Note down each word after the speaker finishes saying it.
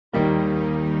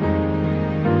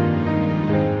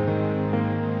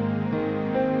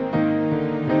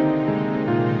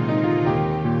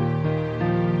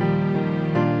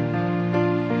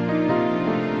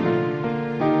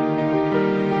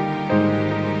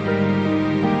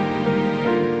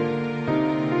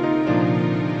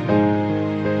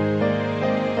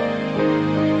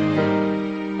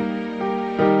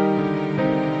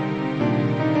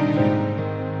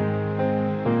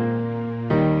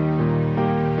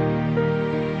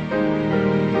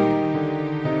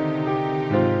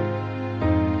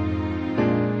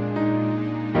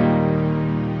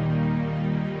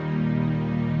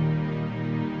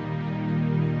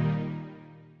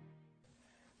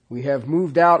have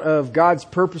moved out of God's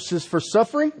purposes for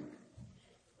suffering.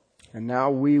 And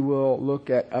now we will look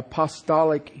at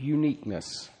apostolic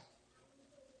uniqueness.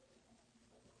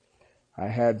 I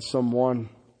had someone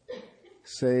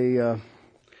say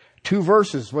 2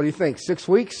 verses. What do you think? 6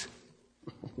 weeks?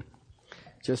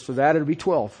 Just for that, it'll be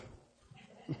 12.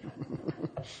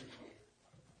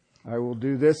 I will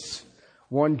do this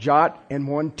 1 jot and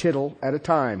 1 tittle at a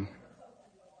time.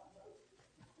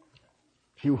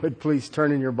 If you would please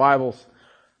turn in your Bibles.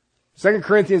 2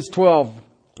 Corinthians 12,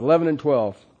 11 and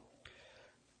 12.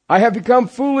 I have become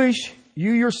foolish,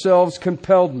 you yourselves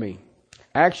compelled me.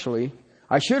 Actually,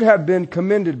 I should have been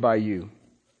commended by you.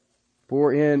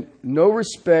 For in no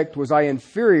respect was I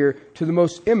inferior to the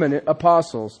most eminent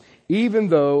apostles, even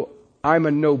though I'm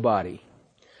a nobody.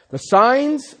 The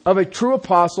signs of a true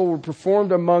apostle were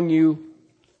performed among you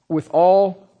with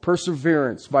all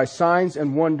perseverance by signs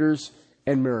and wonders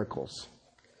and miracles.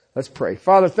 Let's pray.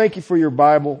 Father, thank you for your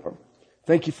Bible.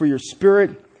 Thank you for your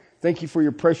Spirit. Thank you for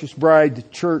your precious bride, the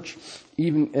church,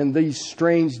 even in these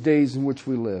strange days in which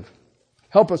we live.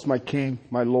 Help us, my King,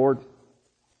 my Lord.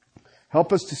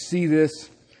 Help us to see this.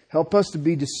 Help us to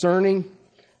be discerning.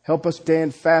 Help us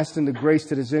stand fast in the grace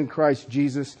that is in Christ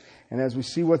Jesus. And as we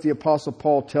see what the Apostle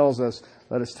Paul tells us,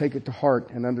 let us take it to heart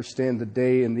and understand the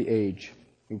day and the age.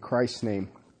 In Christ's name,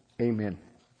 amen.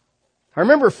 I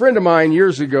remember a friend of mine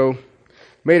years ago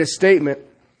made a statement.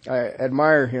 I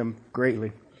admire him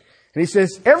greatly. And he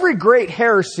says, every great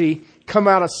heresy come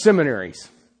out of seminaries.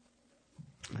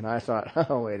 And I thought,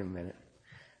 oh, wait a minute.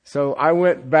 So I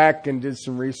went back and did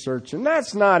some research, and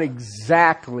that's not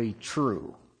exactly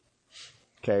true.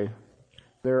 Okay.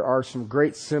 There are some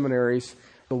great seminaries.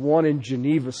 The one in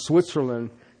Geneva,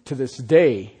 Switzerland, to this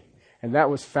day, and that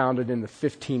was founded in the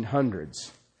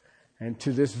 1500s. And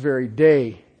to this very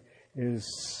day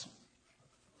is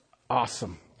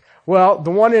awesome. Well,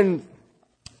 the one in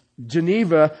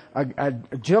Geneva, a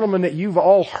gentleman that you've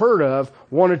all heard of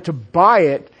wanted to buy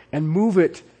it and move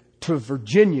it to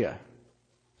Virginia.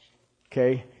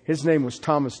 Okay, his name was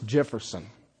Thomas Jefferson.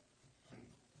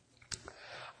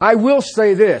 I will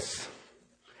say this.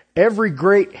 Every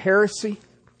great heresy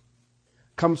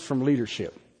comes from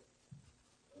leadership.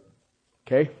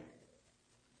 Okay?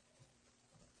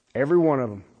 Every one of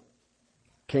them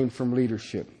came from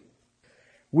leadership.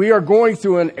 We are going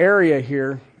through an area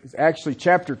here. It's actually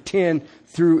chapter 10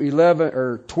 through 11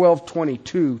 or 12,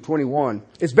 22, 21.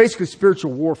 It's basically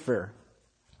spiritual warfare.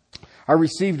 I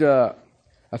received a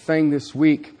thing this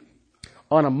week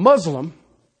on a Muslim,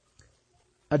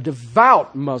 a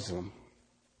devout Muslim,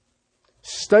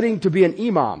 studying to be an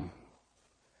imam,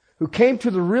 who came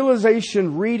to the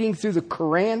realization reading through the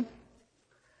Quran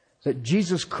that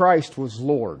Jesus Christ was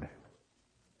Lord.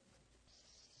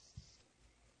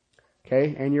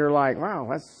 Okay, and you're like, wow,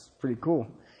 that's pretty cool.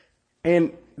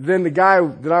 And then the guy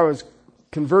that I was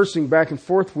conversing back and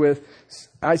forth with,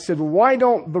 I said, well, why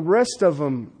don't the rest of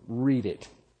them read it?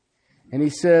 And he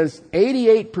says,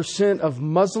 88% of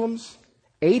Muslims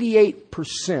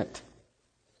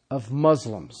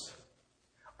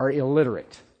are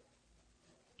illiterate.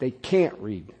 They can't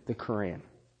read the Quran.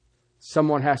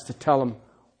 Someone has to tell them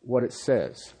what it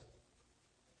says.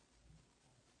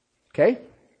 Okay?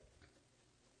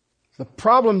 The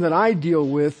problem that I deal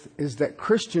with is that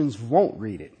Christians won't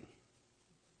read it.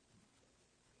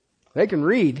 They can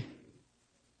read,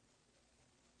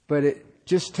 but it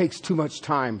just takes too much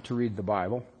time to read the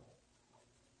Bible.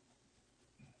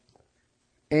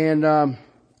 And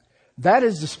that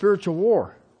is the spiritual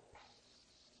war.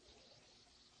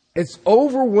 It's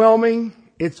overwhelming.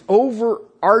 It's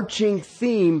overarching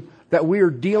theme that we are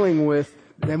dealing with.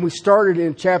 And we started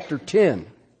in chapter 10.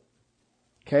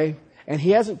 Okay? And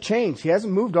he hasn't changed. He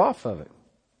hasn't moved off of it.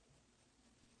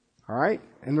 All right?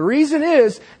 And the reason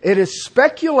is, it is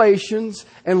speculations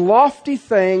and lofty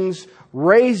things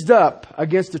raised up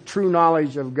against the true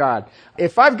knowledge of God.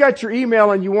 If I've got your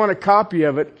email and you want a copy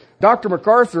of it, Dr.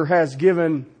 MacArthur has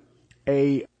given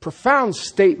a profound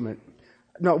statement.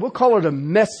 No, we'll call it a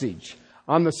message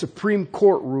on the Supreme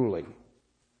Court ruling.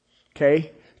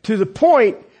 Okay? To the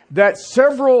point that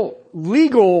several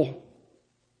legal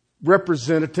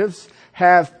representatives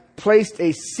have placed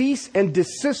a cease and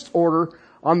desist order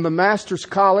on the Master's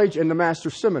College and the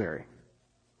Master's Seminary.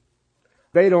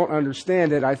 They don't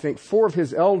understand it. I think 4 of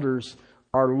his elders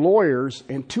are lawyers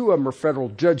and 2 of them are federal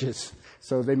judges.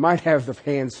 So they might have the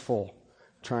hands full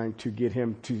trying to get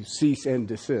him to cease and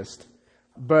desist.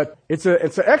 But it's an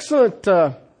excellent,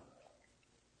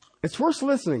 it's worth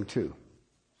listening to.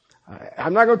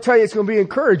 I'm not going to tell you it's going to be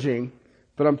encouraging,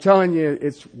 but I'm telling you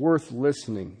it's worth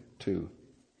listening to.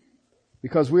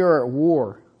 Because we are at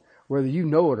war, whether you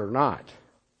know it or not.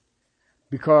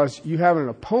 because you have an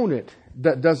opponent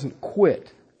that doesn't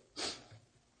quit.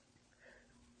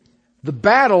 The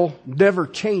battle never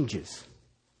changes.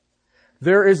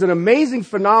 There is an amazing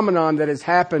phenomenon that has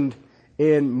happened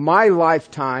in my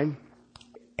lifetime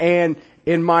and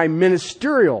in my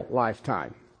ministerial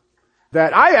lifetime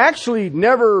that I actually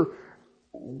never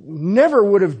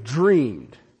would have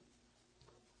dreamed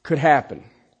could happen.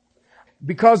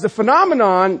 Because the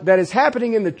phenomenon that is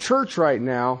happening in the church right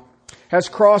now has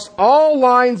crossed all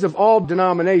lines of all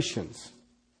denominations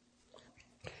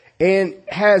and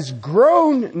has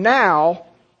grown now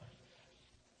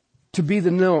to be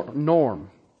the norm.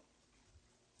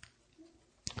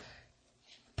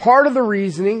 Part of the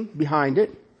reasoning behind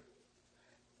it,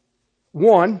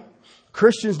 one,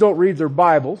 Christians don't read their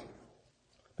Bible,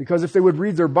 because if they would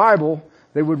read their Bible,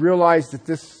 they would realize that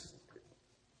this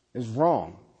is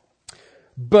wrong.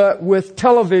 But with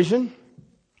television,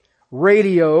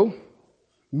 radio,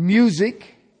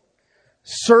 music,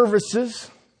 services,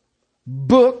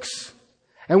 books,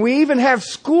 and we even have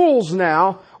schools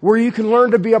now where you can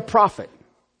learn to be a prophet.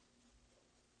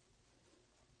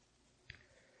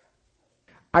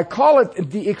 I call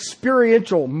it the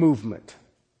experiential movement.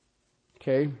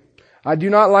 Okay? I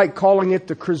do not like calling it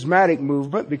the charismatic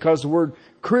movement because the word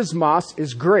charismos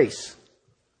is grace.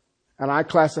 And I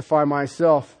classify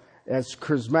myself as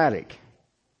charismatic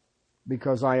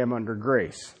because I am under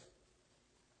grace.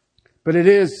 But it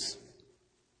is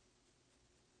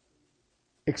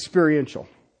experiential.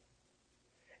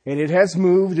 And it has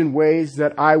moved in ways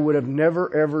that I would have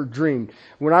never ever dreamed.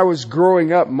 When I was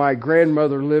growing up, my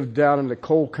grandmother lived down in the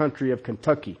coal country of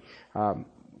Kentucky.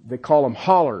 They call them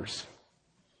hollers.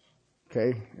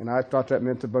 Okay, and I thought that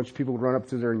meant a bunch of people would run up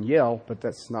to there and yell, but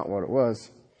that's not what it was.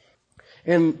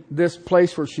 And this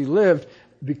place where she lived,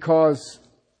 because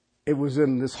it was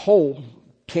in this hole,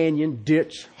 canyon,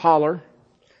 ditch, holler,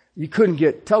 you couldn't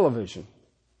get television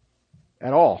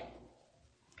at all.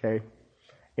 Okay,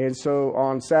 and so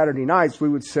on Saturday nights we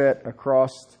would sit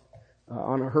across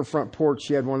on her front porch.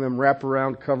 She had one of them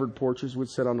wraparound covered porches. We'd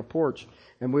sit on the porch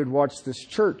and we'd watch this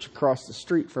church across the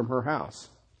street from her house.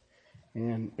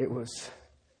 And it was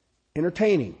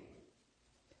entertaining,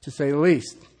 to say the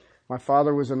least. My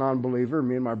father was a non-believer.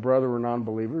 Me and my brother were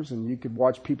non-believers. And you could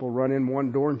watch people run in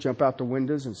one door and jump out the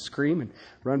windows and scream and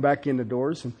run back in the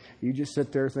doors. And you just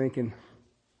sit there thinking,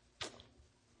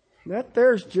 that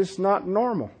there's just not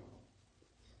normal.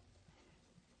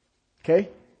 Okay?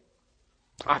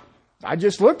 I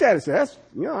just looked at it and said,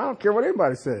 I don't care what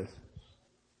anybody says.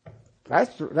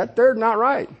 They're not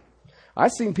right.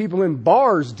 I've seen people in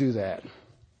bars do that.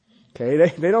 Okay,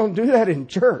 they don't do that in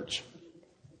church.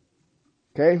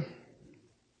 Okay?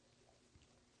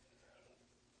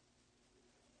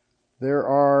 There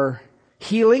are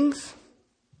healings.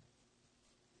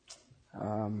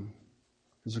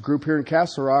 There's a group here in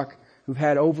Castle Rock who've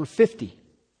had over 50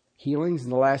 healings in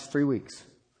the last 3 weeks.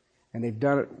 And they've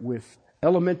done it with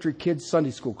elementary kids'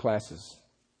 Sunday school classes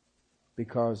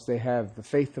because they have the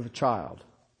faith of a child.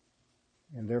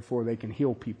 And therefore they can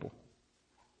heal people.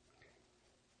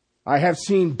 I have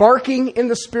seen barking in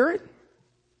the Spirit,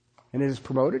 and it is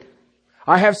promoted.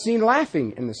 I have seen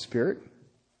laughing in the Spirit.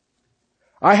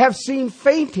 I have seen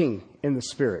fainting in the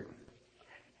Spirit.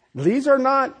 These are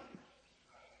not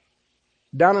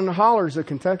down in the hollers of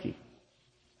Kentucky.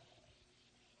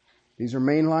 These are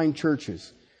mainline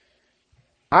churches.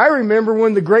 I remember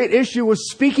when the great issue was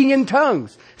speaking in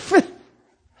tongues.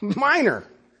 Minor.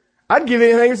 I'd give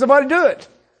anything if somebody do it.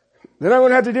 Then I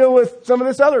wouldn't have to deal with some of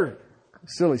this other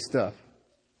silly stuff.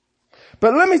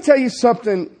 But let me tell you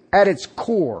something at its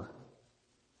core,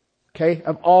 okay,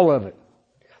 of all of it.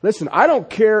 Listen, I don't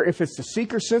care if it's the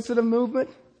seeker-sensitive movement.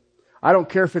 I don't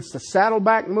care if it's the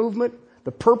saddleback movement,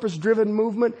 the purpose-driven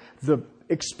movement, the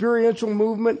experiential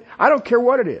movement. I don't care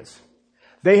what it is.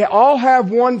 They all have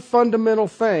one fundamental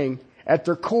thing at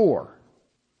their core.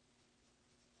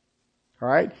 All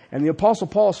right? And the Apostle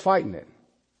Paul is fighting it.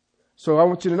 So I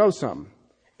want you to know something.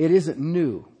 It isn't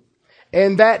new.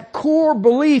 And that core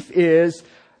belief is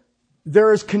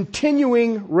there is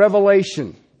continuing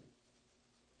revelation.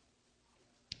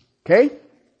 Okay?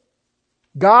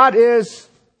 God is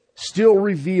still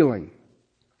revealing.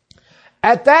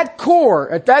 At that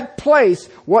core, at that place,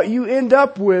 what you end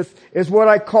up with is what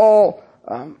I call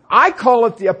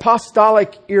it the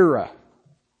apostolic era.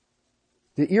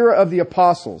 The era of the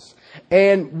apostles.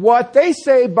 And what they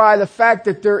say by the fact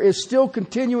that there is still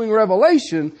continuing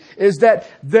revelation is that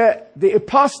the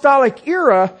apostolic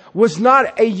era was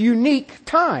not a unique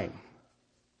time.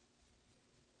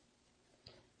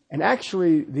 And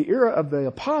actually, the era of the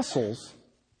apostles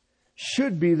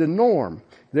should be the norm.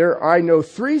 I know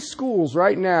 3 schools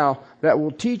right now that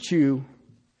will teach you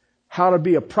how to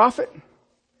be a prophet.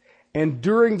 And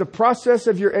during the process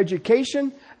of your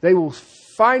education, they will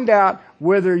find out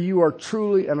whether you are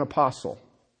truly an apostle.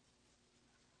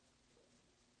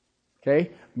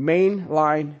 Okay?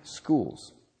 Mainline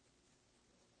schools.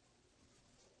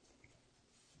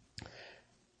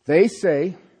 They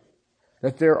say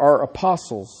that there are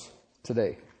apostles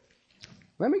today.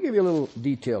 Let me give you a little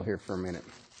detail here for a minute.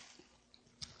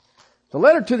 The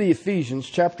letter to the Ephesians,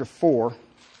 chapter 4,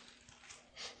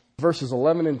 verses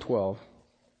 11 and 12.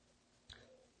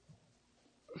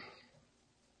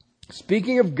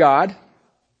 Speaking of God,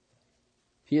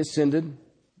 He ascended.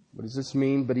 What does this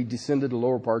mean? But He descended to the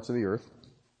lower parts of the earth.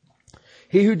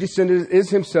 He who descended is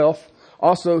Himself,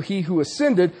 also He who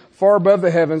ascended far above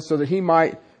the heavens so that He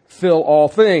might fill all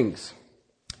things.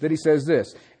 Then He says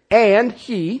this, and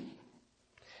He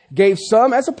gave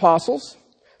some as apostles,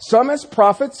 some as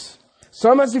prophets,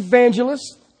 some as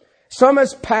evangelists, some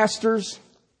as pastors,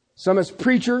 some as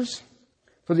preachers,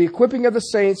 for the equipping of the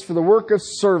saints, for the work of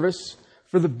service,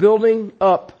 for the building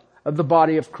up of the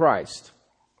body of Christ.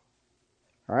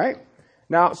 All right?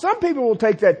 Now, some people will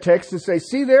take that text and say,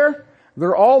 see there,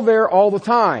 they're all there all the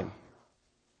time.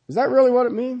 Is that really what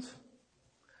it means?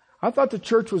 I thought the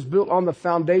church was built on the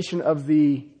foundation of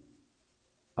the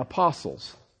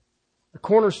apostles. The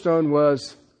cornerstone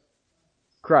was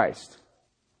Christ.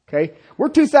 Okay? We're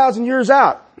 2,000 years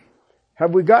out.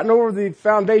 Have we gotten over the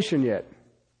foundation yet?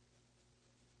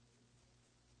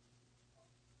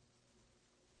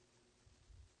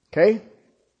 Okay?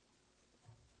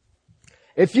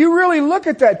 If you really look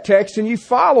at that text and you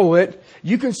follow it,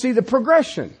 you can see the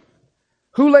progression.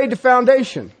 Who laid the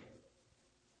foundation?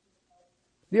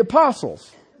 The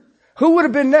apostles. Who would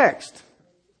have been next?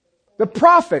 The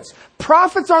prophets.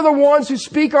 Prophets are the ones who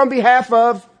speak on behalf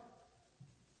of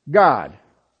God.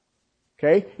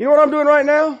 Okay? You know what I'm doing right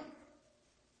now?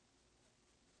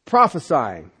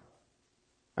 Prophesying.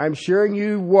 I'm sharing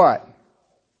you what?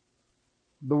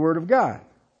 The Word of God.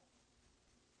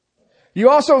 You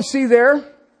also see there,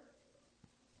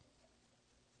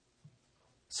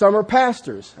 some are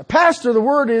pastors. A pastor, the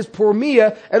word is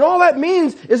pormia, and all that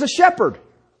means is a shepherd.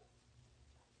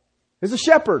 Is a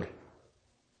shepherd.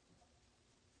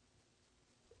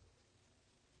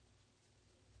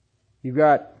 You've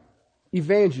got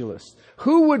evangelists.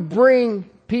 Who would bring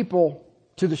people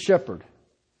to the shepherd?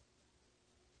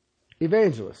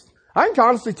 Evangelist. I can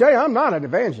honestly tell you, I'm not an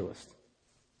evangelist.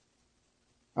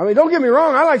 I mean, don't get me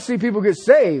wrong, I like to see people get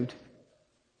saved.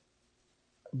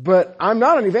 But I'm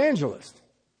not an evangelist.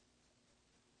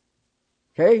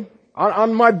 Okay?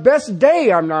 On my best day,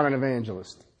 I'm not an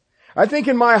evangelist. I think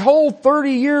in my whole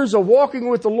 30 years of walking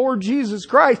with the Lord Jesus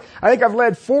Christ, I think I've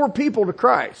led 4 people to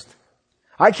Christ.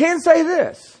 I can say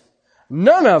this.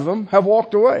 None of them have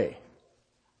walked away.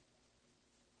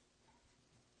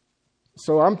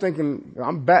 So I'm thinking,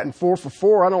 I'm batting 4 for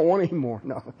 4. I don't want any more.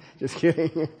 No, just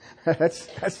kidding. That's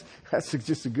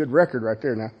just a good record right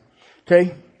there now.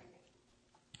 Okay?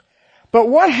 But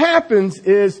what happens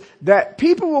is that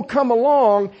people will come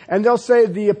along and they'll say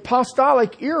the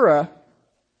apostolic era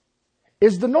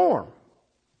is the norm.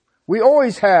 We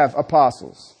always have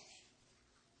apostles.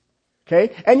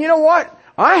 Okay? And you know what?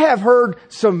 I have heard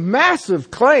some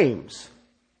massive claims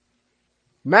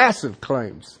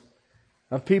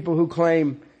of people who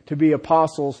claim to be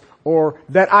apostles or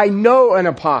that I know an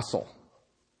apostle.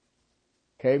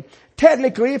 Okay?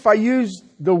 Technically, if I use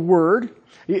the word,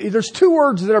 there's 2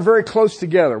 words that are very close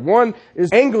together. One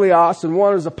is anglios and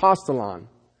one is apostolon.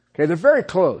 Okay? They're very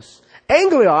close.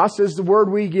 Anglios is the word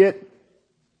we get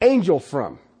angel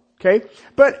from. Okay?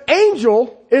 But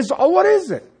angel is, what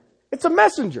is it? It's a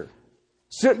messenger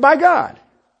sent by God.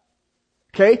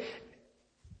 Okay?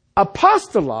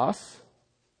 Apostolos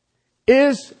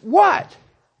is what?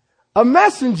 A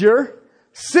messenger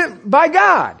sent by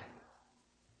God.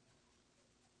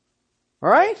 All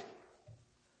right?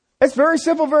 It's very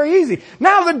simple, very easy.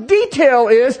 Now the detail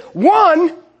is,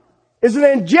 one is an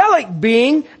angelic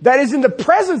being that is in the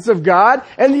presence of God,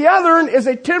 and the other is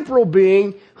a temporal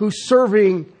being who's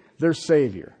serving their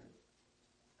Savior.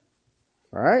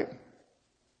 All right?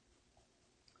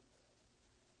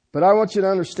 But I want you to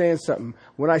understand something.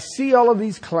 When I see all of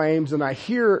these claims, and I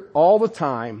hear it all the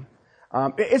time,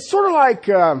 it's sort of like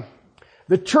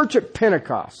the church at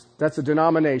Pentecost. That's a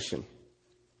denomination.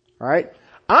 All right?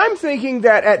 I'm thinking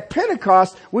that at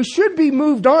Pentecost, we should be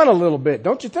moved on a little bit,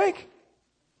 don't you think?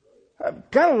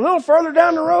 Kind of a little further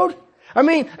down the road. I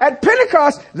mean, at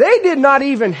Pentecost, they did not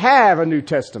even have a New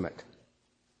Testament.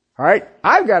 All right?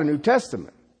 I've got a New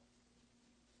Testament.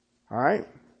 All right?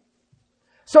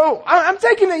 So I'm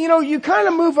thinking that, you kind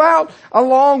of move out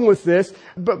along with this,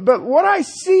 but what I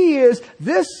see is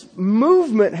this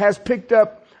movement has picked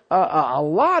up a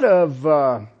lot of,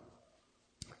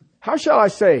 how shall I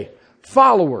say,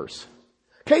 followers.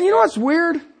 Okay, you know what's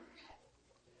weird?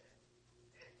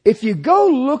 If you go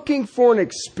looking for an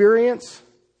experience,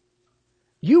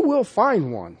 you will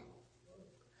find one.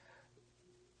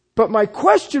 But my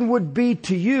question would be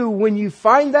to you, when you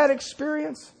find that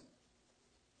experience,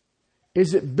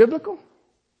 is it biblical?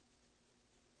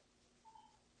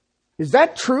 Is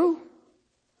that true?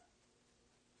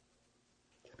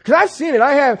 Because I've seen it.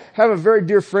 I have a very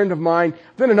dear friend of mine,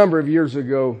 been a number of years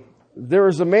ago. There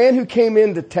was a man who came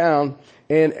into town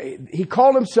and he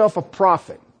called himself a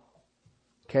prophet.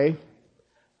 Okay?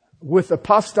 With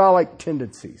apostolic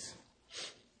tendencies.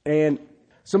 And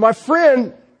so my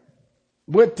friend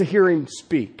went to hear him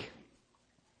speak.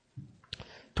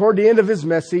 Toward the end of his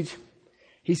message,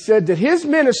 he said that his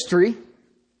ministry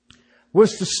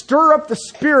was to stir up the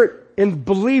spirit in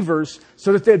believers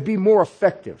so that they'd be more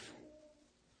effective.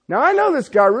 Now, I know this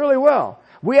guy really well.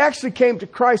 We actually came to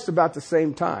Christ about the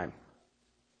same time.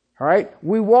 All right?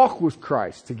 We walked with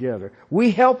Christ together.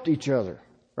 We helped each other.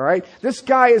 All right? This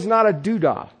guy is not a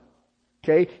doodah.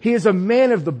 Okay? He is a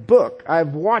man of the book.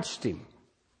 I've watched him.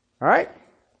 All right?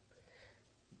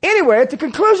 Anyway, at the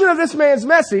conclusion of this man's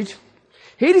message,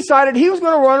 he decided he was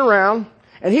going to run around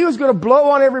and he was going to blow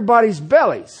on everybody's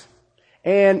bellies.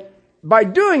 And by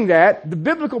doing that, the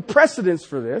biblical precedence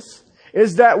for this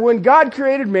is that when God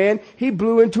created man, He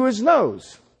blew into his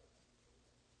nose.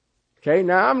 Okay,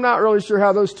 now I'm not really sure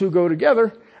how those two go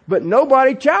together, but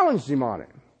nobody challenged him on it.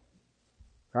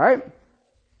 All right?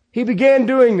 He began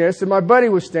doing this, and my buddy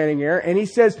was standing there, and he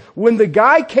says, when the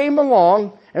guy came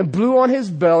along and blew on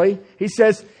his belly, he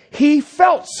says, he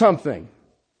felt something.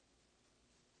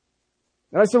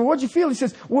 And I said, well, what'd you feel? He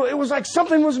says, well, it was like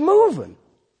something was moving.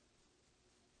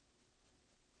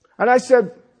 And I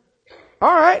said,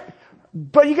 all right,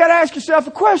 but you got to ask yourself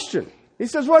a question. He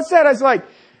says, what's that? I was like,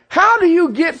 how do you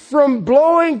get from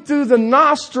blowing through the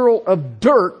nostril of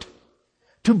dirt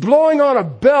to blowing on a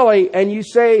belly and you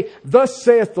say, thus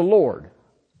saith the Lord?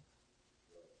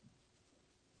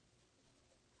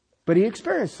 But he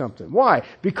experienced something. Why?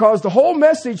 Because the whole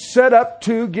message set up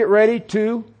to get ready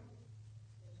to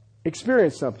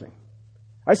experience something.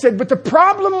 I said, but the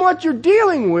problem what you're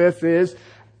dealing with is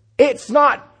it's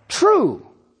not true.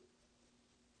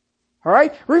 All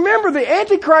right? Remember, the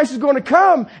Antichrist is going to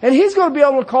come and he's going to be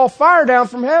able to call fire down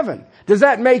from heaven. Does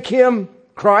that make him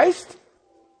Christ?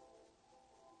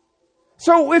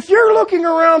 So if you're looking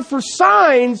around for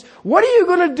signs, what are you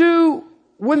going to do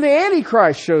when the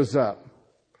Antichrist shows up?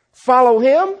 Follow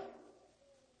him?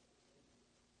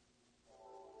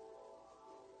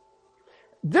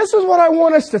 This is what I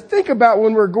want us to think about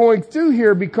when we're going through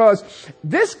here, because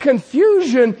this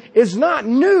confusion is not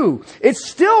new. It's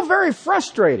still very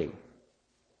frustrating.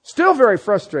 Still very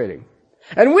frustrating.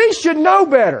 And we should know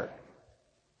better.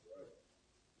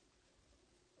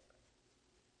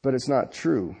 But it's not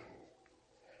true.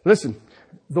 Listen,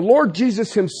 the Lord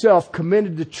Jesus Himself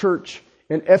commended the church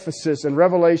in Ephesus in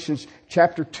Revelation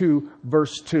chapter 2,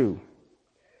 verse 2.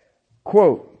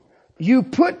 Quote, you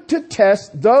put to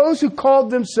test those who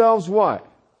called themselves what?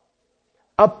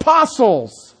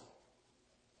 Apostles.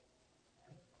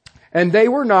 And they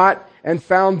were not, and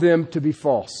found them to be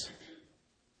false.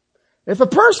 If a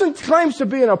person claims to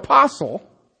be an apostle,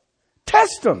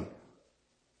 test them.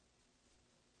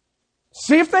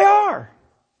 See if they are.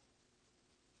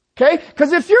 Okay?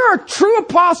 Because if you're a true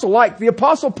apostle, like the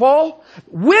Apostle Paul,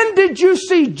 when did you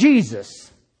see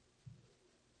Jesus?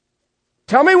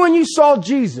 Tell me when you saw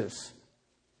Jesus.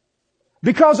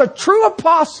 Because a true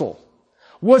apostle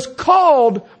was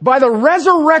called by the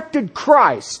resurrected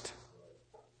Christ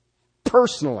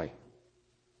personally.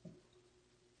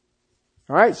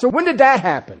 All right? So when did that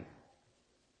happen?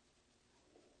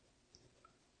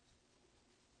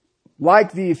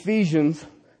 Like the Ephesians,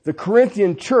 the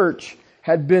Corinthian church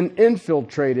had been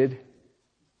infiltrated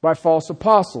by false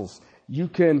apostles. You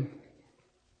can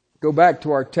go back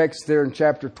to our text there in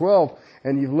chapter 12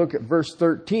 and you look at verse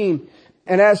 13.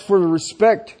 And as for the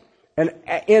respect, and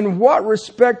in what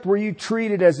respect were you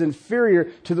treated as inferior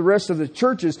to the rest of the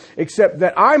churches, except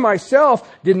that I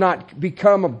myself did not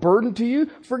become a burden to you?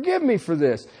 Forgive me for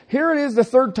this. Here it is the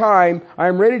third time I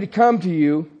am ready to come to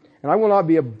you, and I will not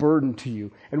be a burden to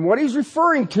you. And what he's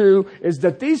referring to is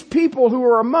that these people who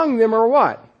are among them are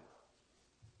what?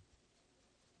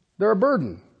 They're a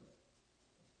burden.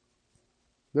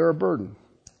 They're a burden.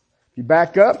 If you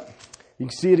back up, you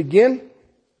can see it again.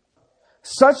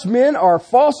 Such men are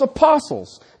false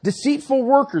apostles, deceitful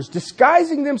workers,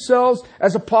 disguising themselves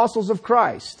as apostles of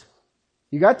Christ.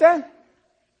 You got that?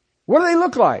 What do they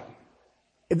look like?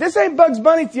 If this ain't Bugs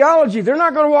Bunny theology, they're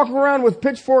not going to walk around with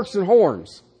pitchforks and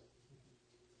horns.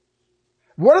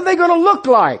 What are they going to look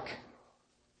like?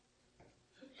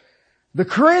 The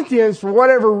Corinthians, for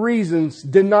whatever reasons,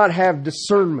 did not have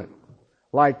discernment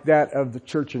like that of the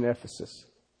church in Ephesus.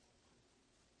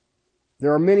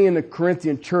 There are many in the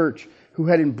Corinthian church who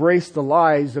had embraced the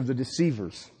lies of the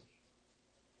deceivers.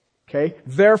 Okay?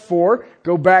 Therefore,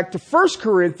 go back to 1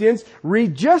 Corinthians,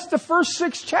 read just the first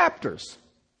 6 chapters.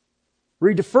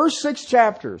 Read the first 6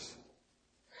 chapters.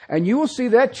 And you will see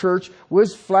that church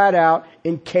was flat out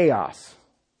in chaos.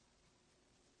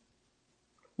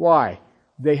 Why?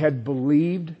 They had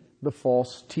believed the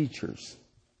false teachers.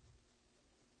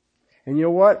 And you know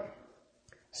what?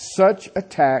 Such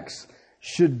attacks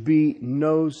should be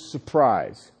no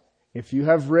surprise. If you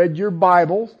have read your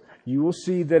Bible, you will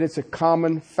see that it's a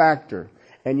common factor.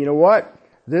 And you know what?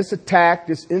 This attack,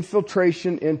 this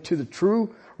infiltration into the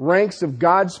true ranks of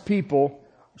God's people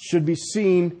should be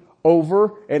seen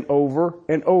over and over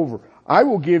and over. I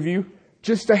will give you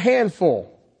just a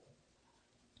handful.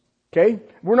 Okay?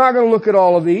 We're not going to look at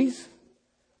all of these,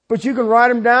 but you can write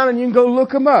them down and you can go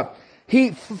look them up.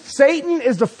 Satan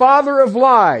is the father of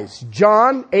lies.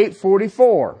 John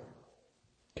 8:44.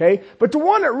 Okay? But the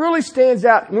one that really stands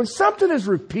out, when something is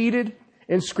repeated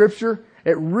in Scripture,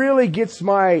 it really gets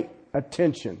my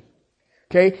attention.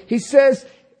 Okay? He says,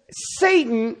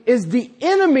 Satan is the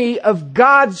enemy of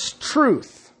God's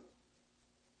truth.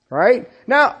 Right?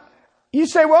 Now, you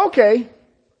say, well, okay,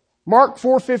 Mark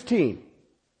 4:15.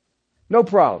 No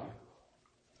problem.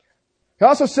 He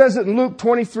also says it in Luke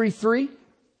 23:3.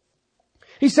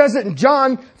 He says it in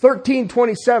John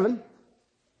 13:27.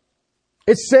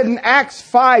 It's said in Acts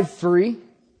 5:3.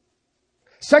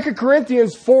 2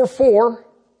 Corinthians 4:4.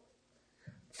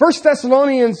 1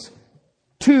 Thessalonians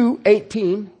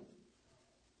 2:18.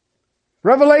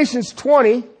 Revelations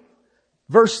 20,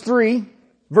 verse 3,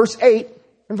 verse 8,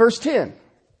 and verse 10.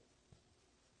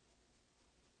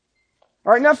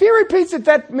 All right, now if he repeats it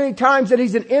that many times that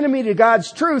he's an enemy to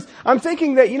God's truth, I'm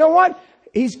thinking that, you know what?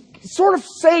 He's sort of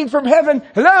saying from heaven,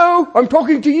 hello, I'm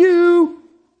talking to you.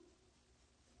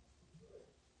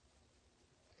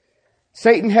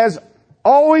 Satan has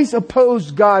always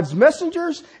opposed God's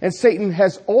messengers, and Satan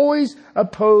has always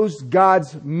opposed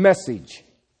God's message.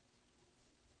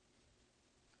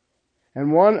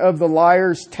 And one of the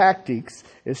liar's tactics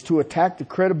is to attack the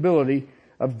credibility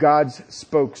of God's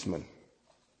spokesman.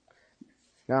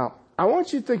 Now, I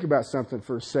want you to think about something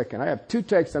for a second. I have 2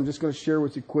 texts I'm just going to share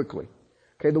with you quickly.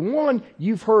 Okay, the one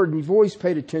you've heard and you've always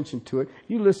paid attention to it.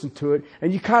 You listen to it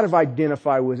and you kind of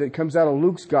identify with it. It comes out of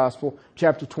Luke's Gospel,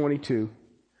 chapter 22,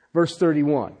 verse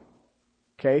 31.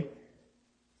 Okay?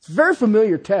 It's a very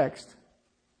familiar text.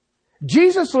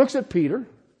 Jesus looks at Peter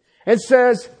and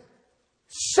says,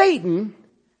 Satan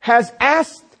has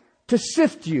asked to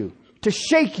sift you, to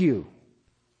shake you.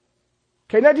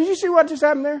 Okay, now did you see what just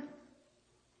happened there?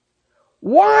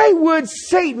 Why would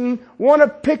Satan want to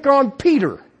pick on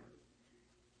Peter?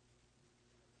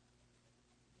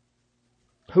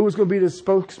 Who was going to be the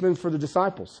spokesman for the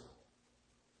disciples?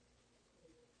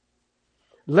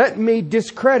 Let me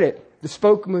discredit the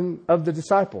spokesman of the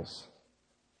disciples.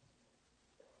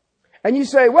 And you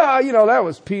say, well, you know, that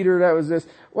was Peter, that was this.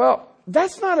 Well,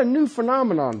 that's not a new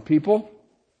phenomenon, people.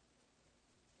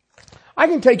 I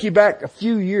can take you back a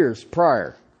few years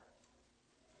prior.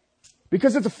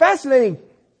 Because it's a fascinating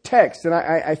text, and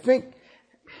I think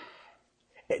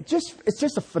it's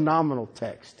just a phenomenal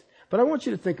text. But I want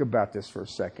you to think about this for a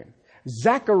second.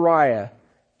 Zechariah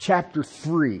chapter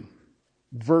 3,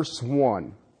 verse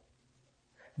 1.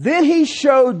 Then he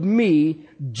showed me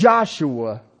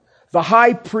Joshua, the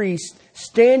high priest,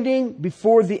 standing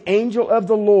before the angel of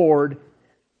the Lord.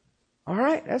 All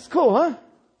right, that's cool, huh?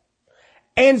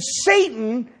 And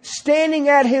Satan standing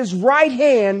at his right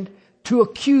hand to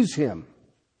accuse him.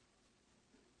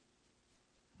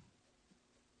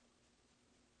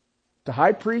 The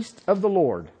high priest of the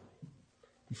Lord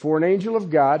before an angel of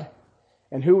God,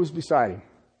 and who was beside him?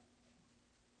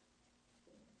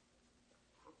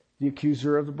 The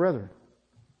accuser of the brethren.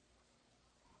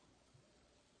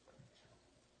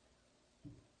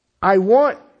 I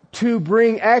want to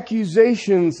bring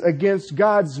accusations against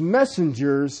God's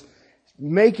messengers,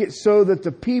 make it so that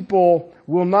the people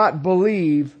will not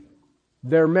believe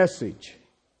their message.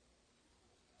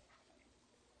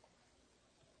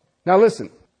 Now listen,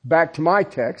 back to my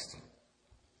text.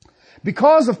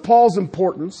 Because of Paul's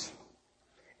importance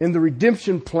in the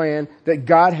redemption plan that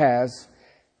God has,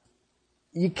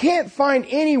 you can't find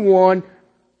anyone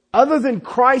other than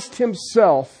Christ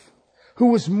himself who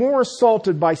was more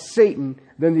assaulted by Satan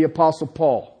than the Apostle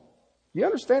Paul. You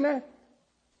understand that?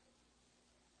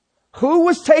 Who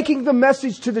was taking the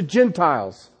message to the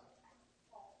Gentiles?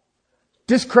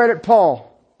 Discredit Paul.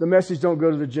 The message don't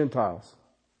go to the Gentiles.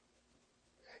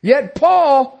 Yet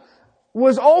Paul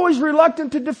was always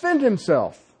reluctant to defend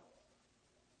himself.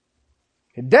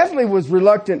 He definitely was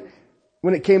reluctant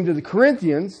when it came to the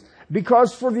Corinthians,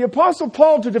 because for the Apostle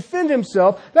Paul to defend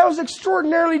himself, that was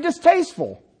extraordinarily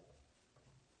distasteful.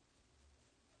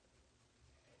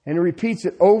 And he repeats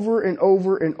it over and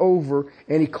over and over,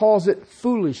 and he calls it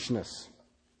foolishness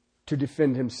to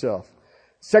defend himself.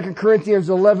 2 Corinthians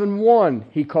 11:1,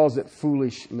 he calls it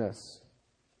foolishness.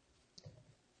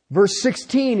 Verse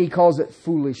 16, he calls it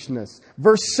foolishness.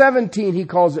 Verse 17, he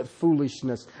calls it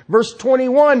foolishness. Verse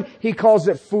 21, he calls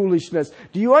it foolishness.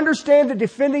 Do you understand that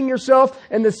defending yourself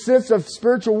in the sense of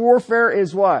spiritual warfare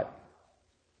is what?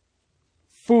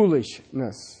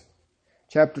 Foolishness.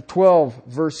 Chapter 12,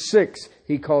 verse 6,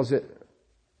 he calls it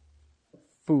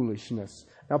foolishness.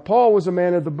 Now, Paul was a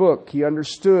man of the book. He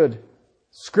understood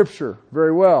Scripture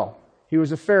very well. He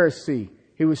was a Pharisee.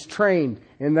 He was trained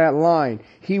in that line.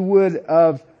 He would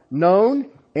have known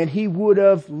and he would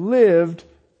have lived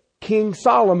King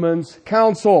Solomon's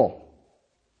counsel.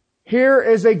 Here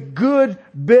is a good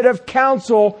bit of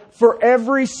counsel for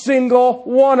every single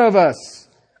one of us.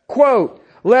 Quote,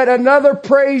 "Let another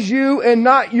praise you and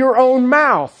not your own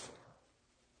mouth,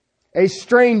 a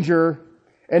stranger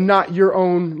and not your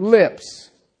own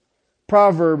lips."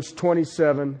 Proverbs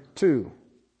 27:2.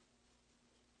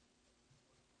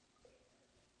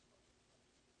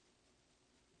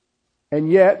 And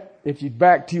yet, if you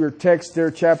back to your text there,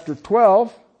 chapter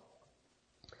 12,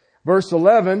 verse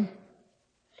 11,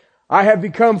 "I have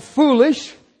become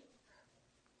foolish.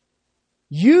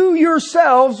 You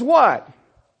yourselves," what?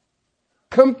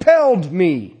 "Compelled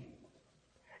me."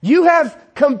 You have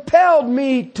compelled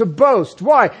me to boast.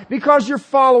 Why? Because you're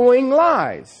following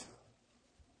lies.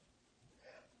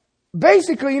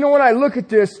 Basically, when I look at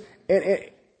this,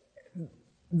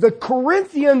 the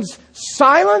Corinthians'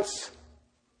 silence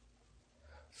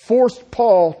forced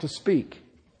Paul to speak.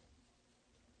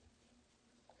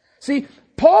 See,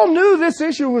 Paul knew this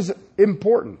issue was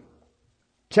important.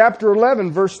 Chapter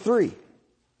 11, verse 3.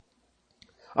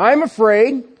 "I am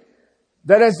afraid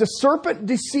that as the serpent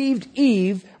deceived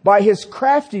Eve by his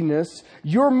craftiness,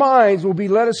 your minds will be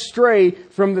led astray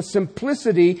from the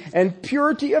simplicity and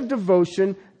purity of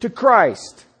devotion to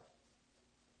Christ."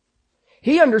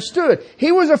 He understood.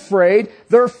 He was afraid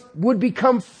they would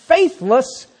become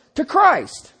faithless to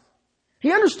Christ.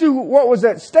 He understood what was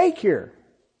at stake here.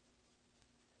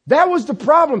 That was the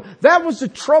problem. That was the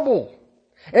trouble.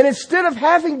 And instead of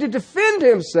having to defend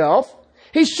himself,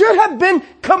 he should have been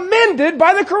commended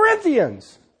by the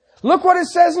Corinthians. Look what it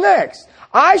says next.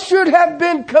 "I should have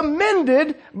been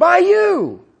commended by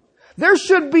you." There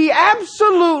should be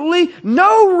absolutely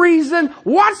no reason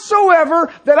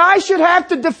whatsoever that I should have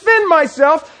to defend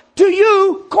myself to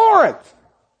you, Corinth.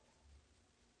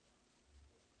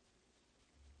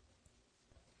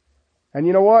 And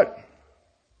you know what?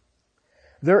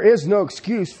 There is no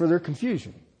excuse for their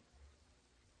confusion.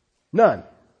 None.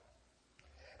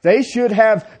 They should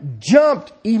have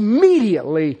jumped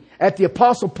immediately at the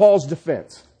Apostle Paul's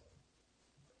defense.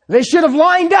 They should have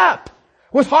lined up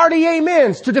with hearty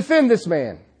amens to defend this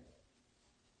man.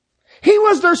 He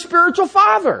was their spiritual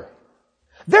father.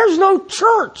 There's no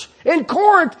church in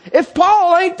Corinth if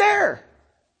Paul ain't there.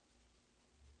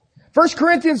 1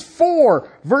 Corinthians 4,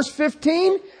 verse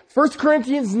 15. 1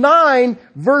 Corinthians 9,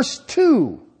 verse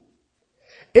 2.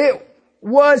 It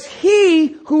was he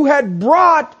who had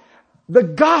brought the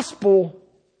gospel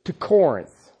to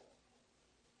Corinth.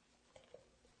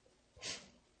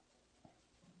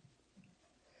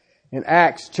 In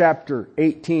Acts chapter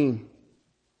 18,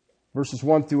 verses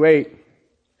 1 through 8,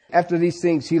 after these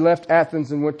things he left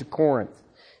Athens and went to Corinth.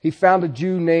 He found a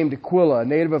Jew named Aquila, a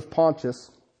native of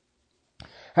Pontus,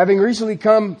 having recently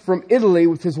come from Italy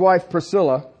with his wife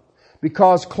Priscilla.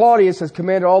 Because Claudius has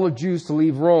commanded all the Jews to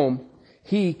leave Rome,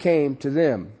 he came to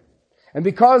them. And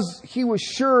because he was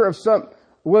sure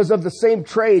was of the same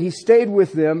trade, he stayed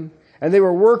with them, and they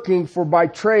were working, for by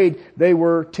trade they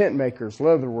were tent makers,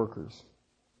 leather workers.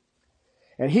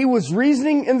 And he was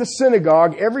reasoning in the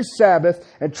synagogue every Sabbath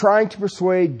and trying to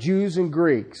persuade Jews and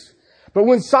Greeks. But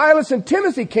when Silas and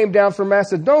Timothy came down from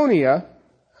Macedonia,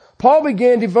 Paul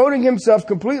began devoting himself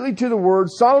completely to the word,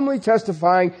 solemnly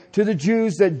testifying to the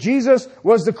Jews that Jesus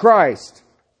was the Christ.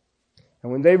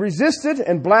 And when they resisted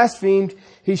and blasphemed,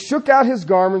 he shook out his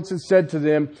garments and said to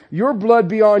them, "Your blood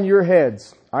be on your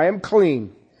heads. I am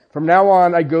clean. From now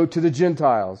on I go to the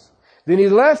Gentiles." Then he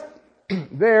left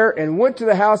there and went to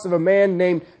the house of a man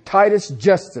named Titus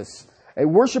Justus, a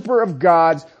worshiper of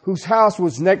gods, whose house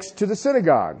was next to the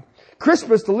synagogue.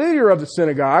 Crispus, the leader of the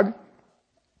synagogue,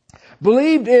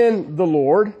 believed in the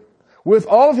Lord with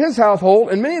all of his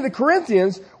household, and many of the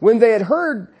Corinthians, when they had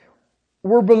heard,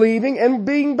 were believing and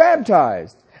being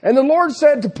baptized. And the Lord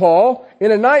said to Paul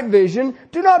in a night vision,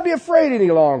 "Do not be afraid any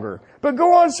longer, but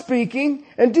go on speaking,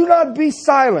 and do not be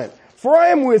silent. For I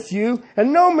am with you,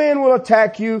 and no man will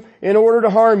attack you in order to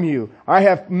harm you. I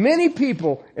have many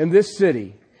people in this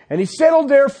city." And he settled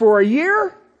there for a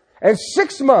year and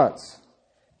 6 months,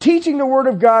 teaching the word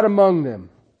of God among them.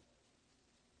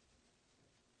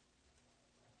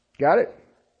 Got it?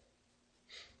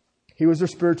 He was their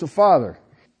spiritual father.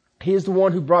 He is the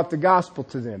one who brought the gospel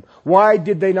to them. Why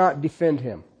did they not defend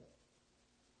him?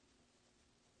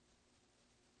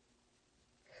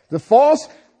 The false,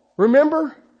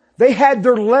 remember, they had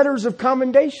their letters of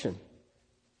commendation.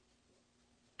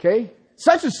 Okay?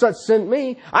 Such and such sent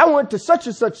me. I went to such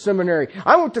and such seminary.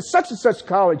 I went to such and such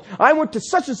college. I went to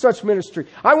such and such ministry.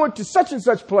 I went to such and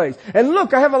such place. And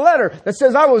look, I have a letter that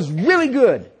says I was really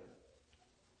good.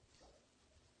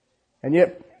 And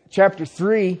yet, chapter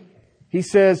 3, he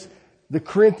says the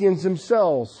Corinthians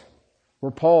themselves were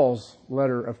Paul's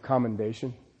letter of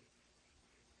commendation.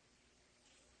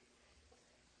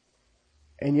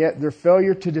 And yet their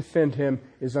failure to defend him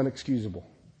is unexcusable.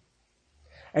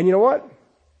 And you know what?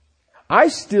 I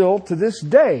still, to this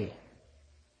day,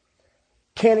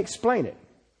 can't explain it.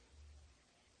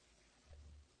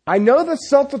 I know the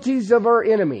subtleties of our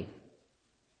enemy.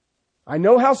 I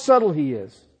know how subtle he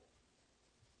is.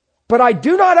 But I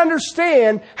do not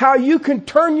understand how you can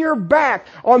turn your back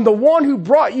on the one who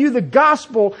brought you the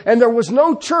gospel, and there was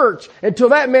no church until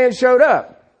that man showed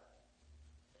up.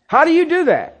 How do you do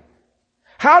that?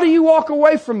 How do you walk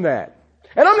away from that?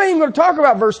 And I'm not even going to talk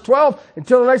about verse 12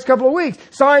 until the next couple of weeks.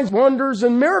 Signs, wonders,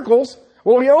 and miracles.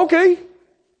 Well, yeah, okay.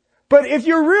 But if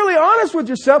you're really honest with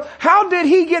yourself, how did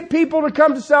he get people to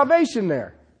come to salvation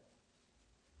there?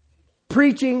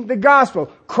 Preaching the gospel.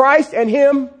 Christ and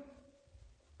him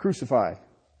crucified.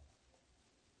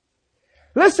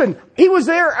 Listen, he was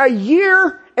there a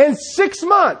year and 6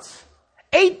 months.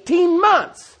 18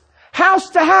 months. House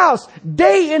to house,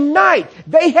 day and night.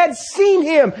 They had seen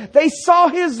him. They saw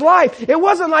his life. It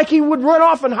wasn't like he would run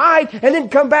off and hide and then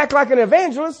come back like an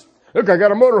evangelist. Look, I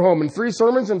got a motorhome and 3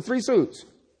 sermons and 3 suits.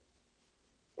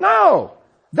 No.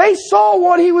 They saw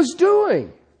what he was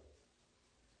doing.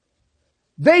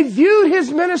 They viewed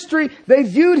his ministry. They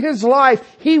viewed his life.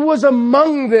 He was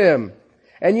among them.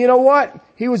 And you know what?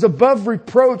 He was above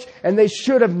reproach, and they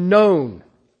should have known.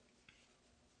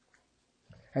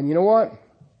 And you know what?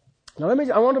 Now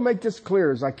I want to make this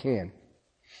clear as I can.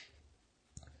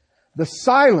 The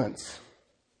silence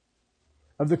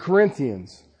of the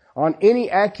Corinthians on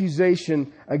any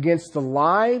accusation against the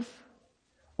life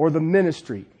or the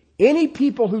ministry. Any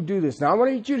people who do this. Now I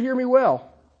want you to hear me well.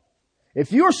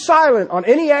 If you're silent on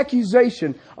any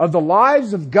accusation of the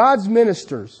lives of God's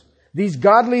ministers, these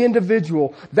godly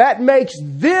individuals, that makes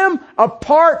them a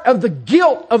part of the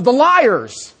guilt of the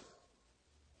liars.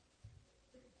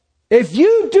 If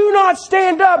you do not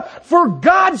stand up for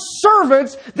God's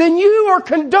servants, then you are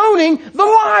condoning the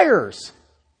liars.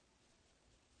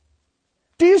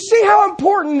 Do you see how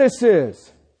important this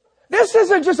is? This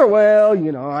isn't just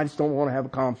I just don't want to have a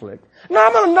conflict. No,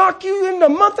 I'm going to knock you in the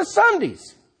month of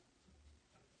Sundays.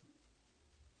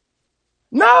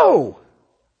 No.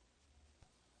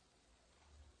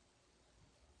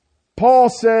 Paul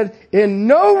said, "In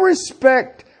no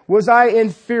respect was I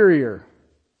inferior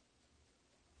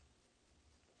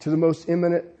to the most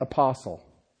eminent apostle."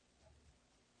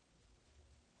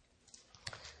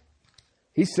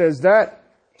 He says that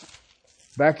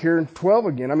back here in 12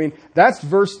 again. That's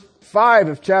verse 5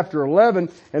 of chapter 11.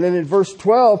 And then in verse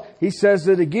 12, he says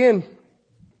it again.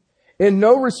 "In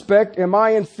no respect am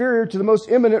I inferior to the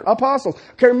most eminent apostle."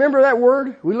 Okay, remember that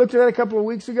word? We looked at that a couple of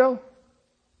weeks ago.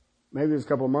 Maybe it was a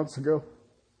couple of months ago.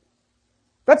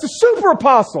 That's a super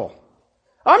apostle.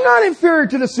 I'm not inferior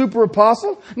to the super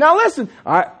apostle. Now listen,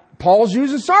 Paul's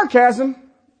using sarcasm.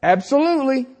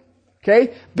 Absolutely.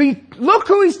 Okay? Look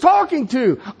who he's talking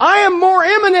to. I am more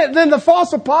eminent than the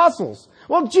false apostles.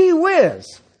 Well, gee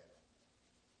whiz.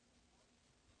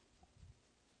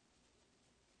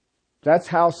 That's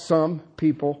how some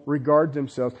people regard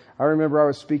themselves. I remember I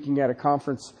was speaking at a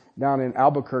conference down in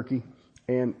Albuquerque,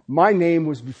 and my name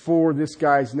was before this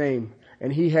guy's name.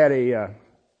 And he had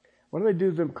what do they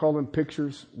do? Them call them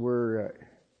pictures where,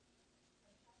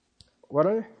 what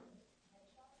are they?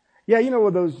 Yeah, you know,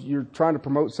 with those, you're trying to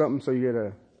promote something, so you get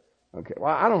a, okay.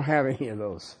 Well, I don't have any of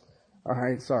those. All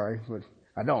right, sorry, but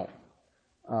I don't.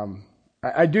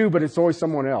 I do, but it's always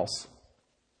someone else.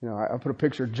 You know, I put a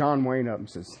picture of John Wayne up and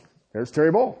says, there's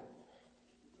Terry Ball.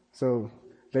 So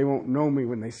they won't know me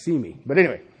when they see me. But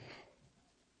anyway,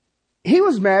 he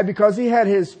was mad because he had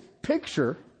his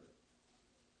picture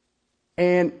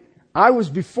and I was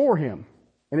before him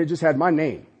and it just had my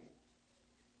name.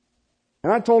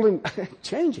 And I told him,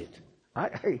 change it.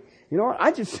 You know what?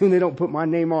 I just assume they don't put my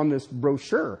name on this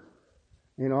brochure.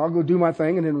 You know, I'll go do my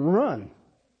thing and then run.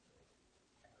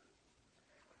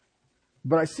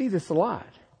 But I see this a lot.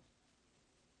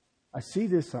 I see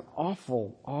this an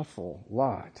awful, awful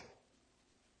lot.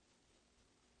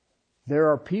 There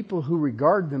are people who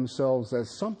regard themselves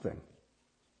as something.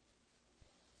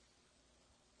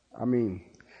 I mean,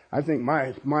 I think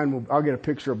mine will, I'll get a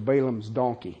picture of Balaam's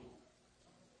donkey.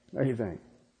 What do you think?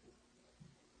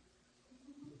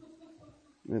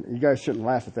 You guys shouldn't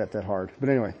laugh at that hard. But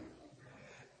anyway.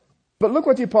 But look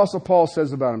what the Apostle Paul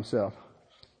says about himself.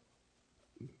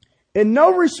 In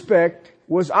no respect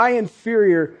was I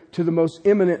inferior to the most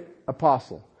eminent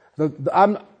apostle.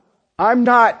 I'm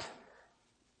not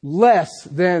less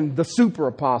than the super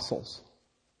apostles.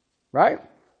 Right?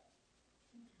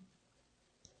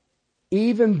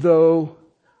 Even though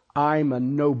I'm a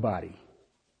nobody.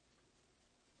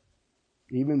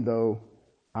 Even though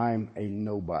I'm a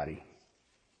nobody.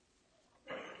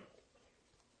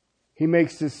 He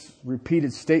makes this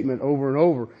repeated statement over and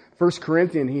over. 1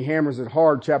 Corinthians, he hammers it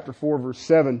hard. Chapter 4, verse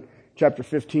 7. Chapter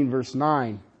 15, verse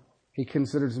 9. He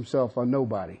considers himself a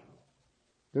nobody.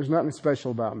 There's nothing special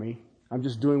about me. I'm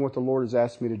just doing what the Lord has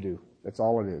asked me to do. That's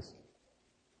all it is.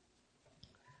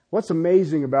 What's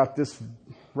amazing about this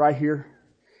right here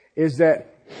is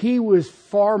that he was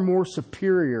far more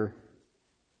superior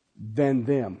than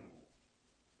them.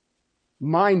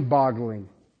 Mind-boggling.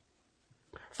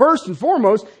 First and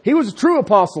foremost, he was a true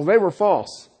apostle. They were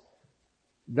false.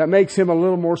 That makes him a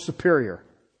little more superior.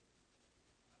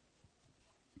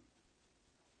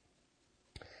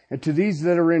 And to these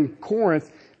that are in Corinth,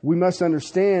 we must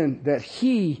understand that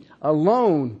he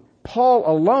alone, Paul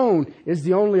alone, is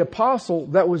the only apostle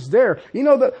that was there. You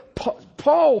know that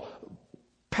Paul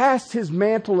passed his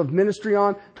mantle of ministry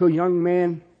on to a young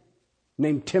man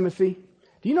named Timothy.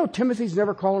 Do you know Timothy's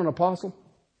never called an apostle?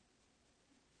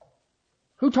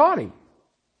 Who taught him?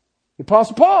 The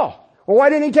Apostle Paul. Well, why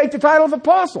didn't he take the title of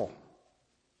apostle?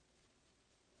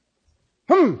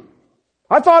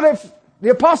 I thought if the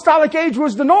apostolic age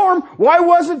was the norm, why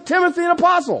wasn't Timothy an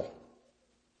apostle?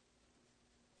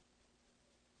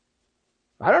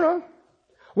 I don't know.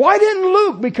 Why didn't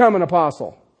Luke become an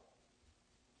apostle?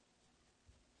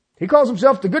 He calls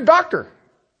himself the good doctor.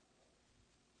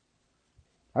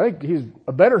 I think he's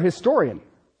a better historian.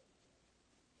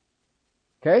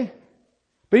 Okay?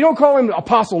 But you don't call him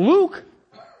Apostle Luke.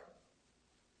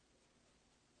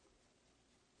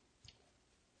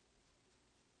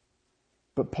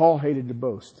 But Paul hated to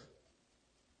boast.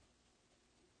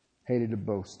 Hated to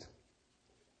boast.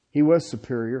 He was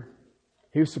superior.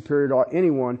 He was superior to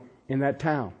anyone in that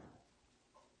town.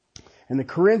 And the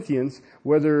Corinthians,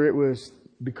 whether it was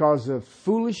because of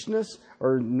foolishness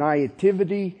or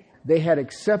naivety, they had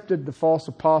accepted the false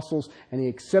apostles, and he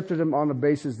accepted them on the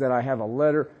basis that I have a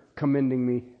letter commending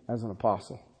me as an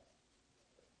apostle.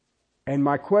 And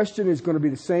my question is going to be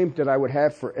the same that I would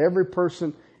have for every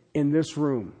person in this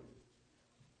room.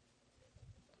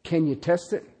 Can you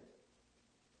test it?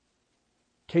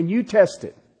 Can you test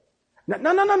it?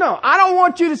 No. I don't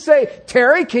want you to say,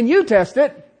 Terry, can you test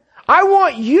it? I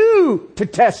want you to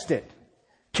test it.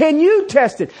 Can you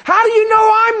test it? How do you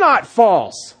know I'm not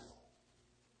false?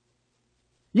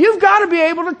 You've got to be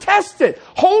able to test it.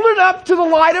 Hold it up to the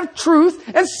light of truth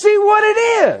and see what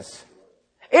it is.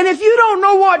 And if you don't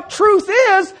know what truth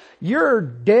is, you're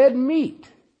dead meat.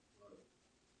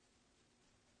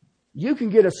 You can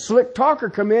get a slick talker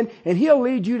come in and he'll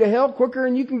lead you to hell quicker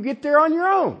than you can get there on your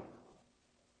own.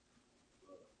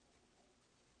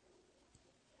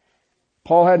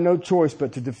 Paul had no choice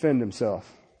but to defend himself.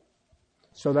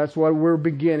 So that's what we're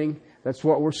beginning. That's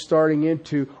what we're starting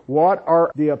into. What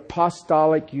are the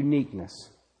apostolic uniqueness?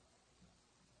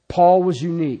 Paul was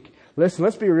unique. Listen,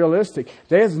 let's be realistic.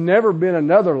 There has never been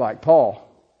another like Paul.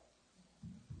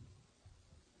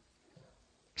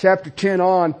 Chapter 10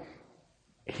 on,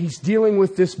 he's dealing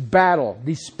with this battle,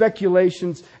 these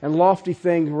speculations and lofty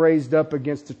things raised up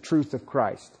against the truth of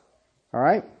Christ. All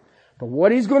right? But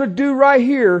what He's going to do right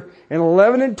here in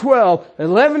 11 and 12,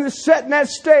 11 is setting that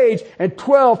stage, and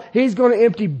 12, He's going to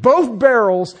empty both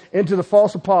barrels into the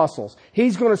false apostles.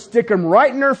 He's going to stick them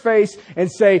right in their face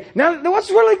and say, now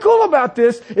what's really cool about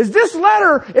this is this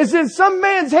letter is in some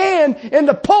man's hand in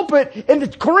the pulpit in the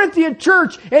Corinthian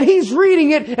church, and he's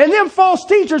reading it, and them false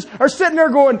teachers are sitting there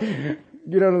going,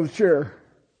 get out of the chair.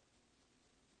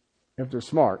 If they're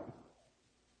smart.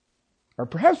 Or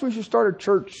perhaps we should start a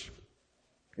church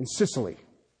in Sicily.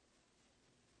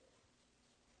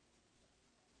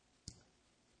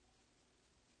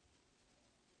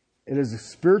 It is a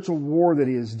spiritual war that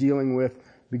he is dealing with,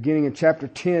 beginning in chapter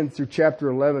 10 through chapter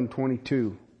 11,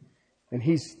 22. And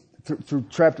he's through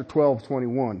chapter 12,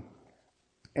 21.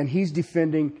 And he's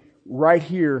defending right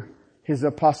here his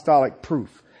apostolic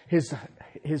proof, his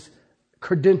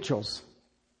credentials.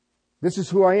 This is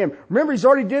who I am. Remember, he's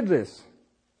already did this.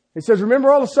 He says, remember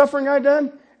all the suffering I've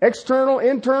done? External,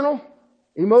 internal,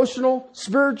 emotional,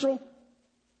 spiritual.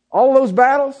 All those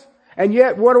battles. And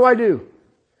yet, what do?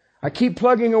 I keep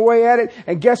plugging away at it.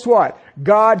 And guess what?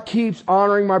 God keeps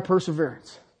honoring my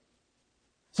perseverance.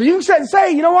 So you can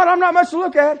say, you know what? I'm not much to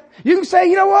look at. You can say,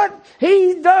 you know what?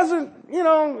 He doesn't,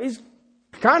 he's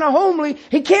kind of homely.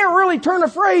 He can't really turn a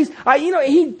phrase.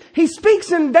 He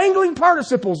speaks in dangling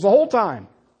participles the whole time.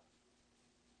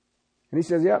 And he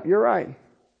says, yep, you're right.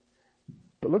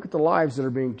 But look at the lives that are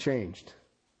being changed.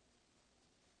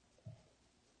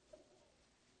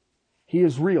 He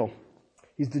is real.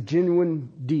 He's the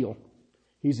genuine deal.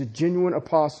 He's a genuine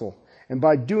apostle. And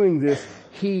by doing this,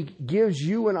 he gives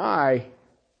you and I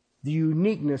the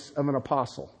uniqueness of an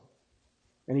apostle.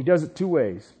 And he does it two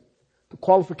ways. The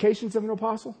qualifications of an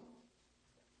apostle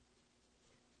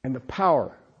and the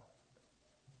power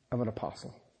of an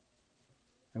apostle.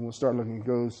 And we'll start looking at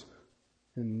those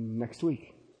next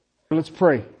week. Let's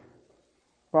pray.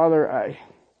 Father,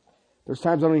 there's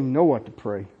times I don't even know what to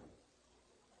pray.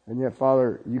 And yet,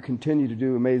 Father, you continue to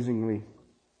do amazingly,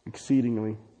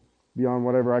 exceedingly, beyond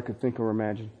whatever I could think or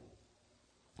imagine.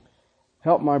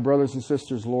 Help my brothers and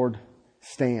sisters, Lord,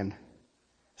 stand.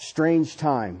 Strange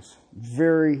times.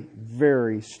 Very,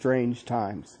 very strange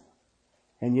times.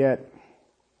 And yet,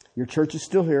 your church is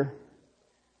still here,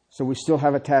 so we still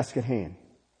have a task at hand.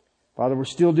 Father, we're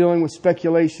still dealing with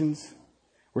speculations.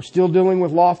 We're still dealing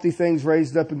with lofty things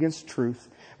raised up against truth.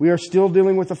 We are still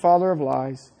dealing with the father of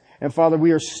lies. And Father,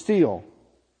 we are still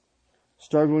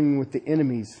struggling with the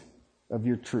enemies of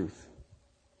your truth.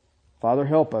 Father,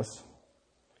 help us.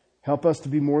 Help us to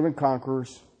be more than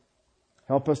conquerors.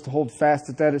 Help us to hold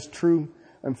fast that is true.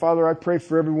 And Father, I pray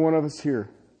for every one of us here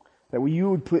that you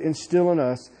would instill in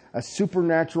us a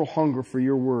supernatural hunger for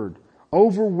your word.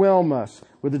 Overwhelm us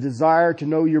with a desire to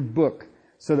know your book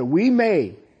so that we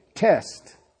may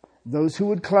test those who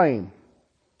would claim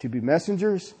to be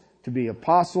messengers, to be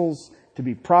apostles, to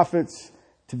be prophets,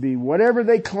 to be whatever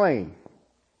they claim,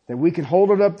 that we can hold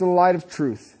it up to the light of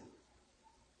truth.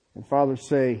 And Father,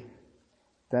 say,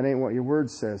 that ain't what your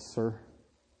word says, sir.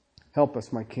 Help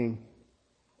us, my King.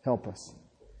 Help us.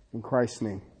 In Christ's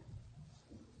name,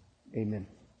 amen.